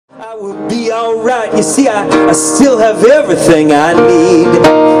I will be alright. You see, I still have everything I need,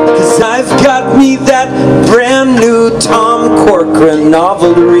 'cause I've got me that brand new Tom Corcoran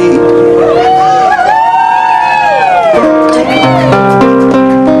novel to read.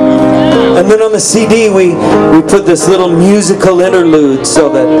 And then on the CD we put this little musical interlude so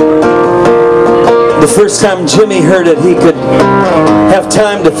that the first time Jimmy heard it he could have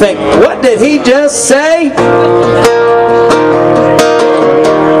time to think, what did he just say?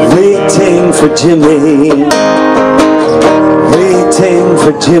 Waiting for Jimmy, waiting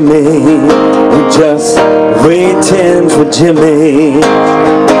for Jimmy, we're just waiting for Jimmy.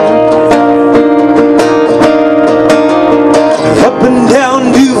 Up and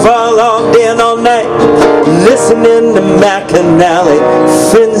down Duval all day and all night, listening to McAnally,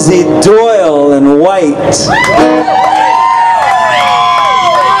 Finzi, Doyle, and White.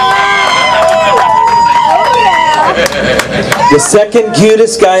 The second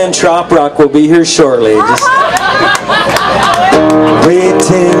cutest guy in Trop Rock will be here shortly. Just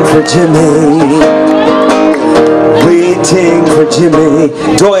waiting for Jimmy, waiting for Jimmy.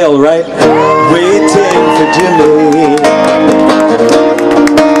 Doyle, right? Waiting for Jimmy.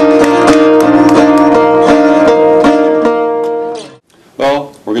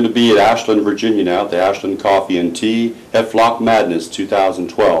 Well, we're going to be at Ashland, Virginia now, at the Ashland Coffee and Tea at Flock Madness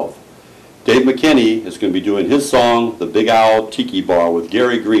 2012. Dave McKinney is going to be doing his song, The Big Owl Tiki Bar, with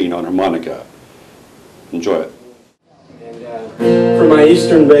Gary Green on harmonica. Enjoy it. And for my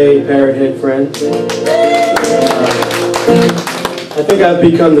Eastern Bay Parrot Head friends, I think I've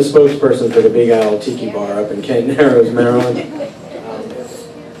become the spokesperson for the Big Owl Tiki Bar up in Kent Narrows, Maryland.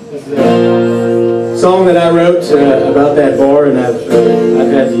 This is a song that I wrote about that bar, and I've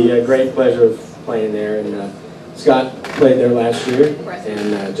had the great pleasure of playing there. And Scott played there last year,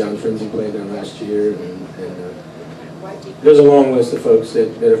 and John Frenzy played there last year, and there's a long list of folks that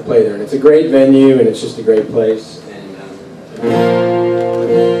have played there. And it's a great venue, and it's just a great place. And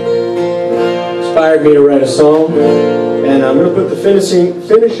inspired me to write a song, and I'm going to put the finishing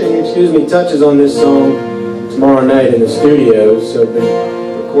touches on this song tomorrow night in the studio. So I've been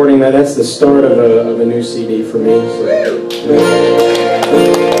recording that. That's the start of a new CD for me. So.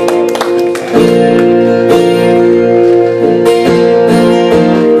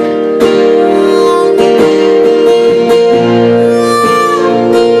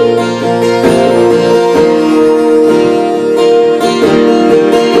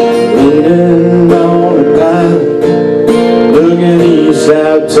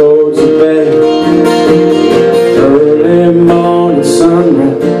 Towards the bay, early morning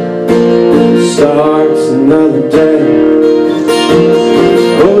sunrise starts another day,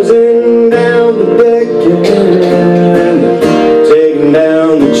 closing down the deck and taking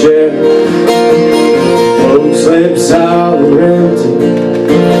down the chair. Boat slips out of empty,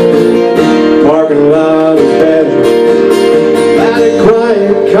 parking lot is better, by the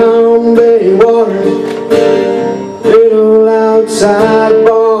quiet calm bay water, little outside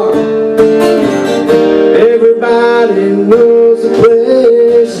bar. Everybody knows the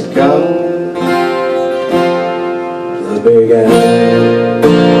place to go, the Big Owl.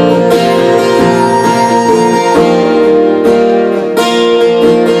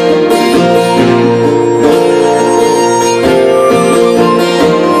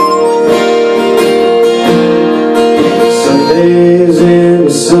 Sundays in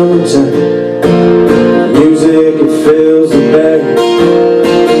the summertime, music it fills the bag.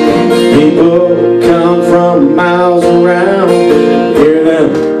 People come from miles around, hear them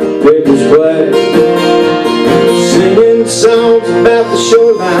pickers play, singing songs about the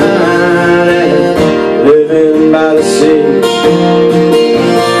shoreline and living by the sea,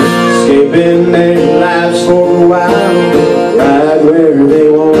 escaping their lives for a while, right where they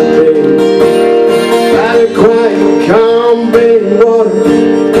want to be, by the quiet, calm bay water,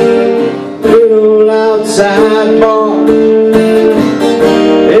 little outside bar.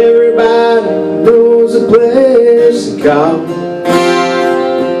 Called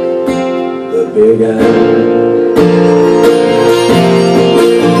the Big Owl.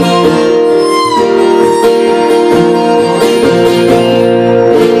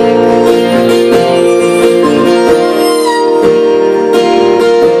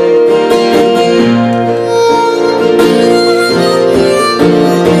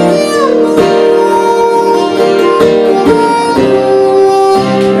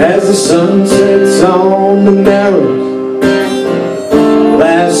 As the sun sets on the Narrows,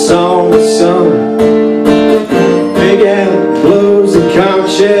 last song of summer, Big Owl blows the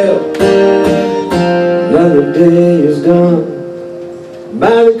conch shell, another day is done.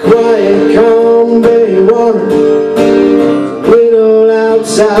 By the quiet calm bay water, little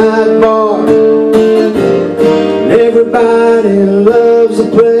outside outside bar, and everybody loves a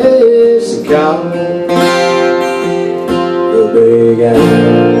place to call the Big Owl.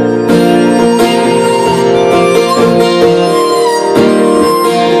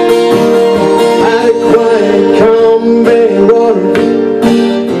 Had a quiet, calm band water,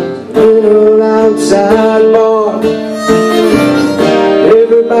 little outside bar.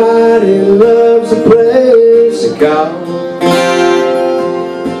 Everybody loves a place to call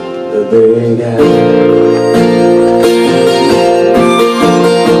the Big Owl.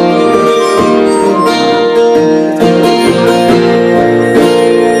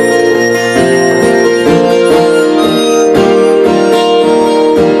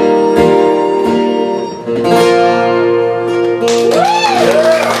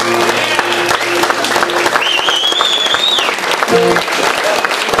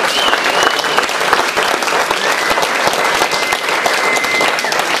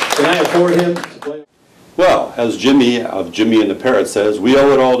 Can I afford him to play? Well, as Jimmy of Jimmy and the Parrot says, we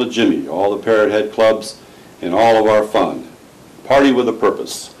owe it all to Jimmy, all the Parrot Head clubs, and all of our fun. Party with a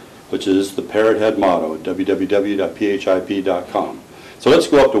purpose, which is the Parrot Head motto at www.phip.com. So let's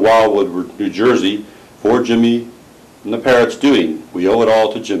go up to Wildwood, New Jersey for Jimmy and the Parrots doing We Owe It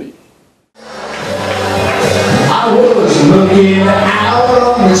All to Jimmy. I was looking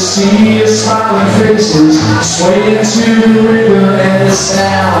out on the sea of smiling faces, swaying to the rhythm and the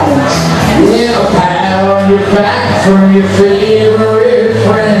sound. In a pat on your back from your favorite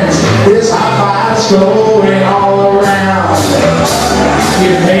friends, there's high fives going all around.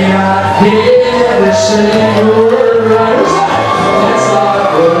 You may not hear every single word I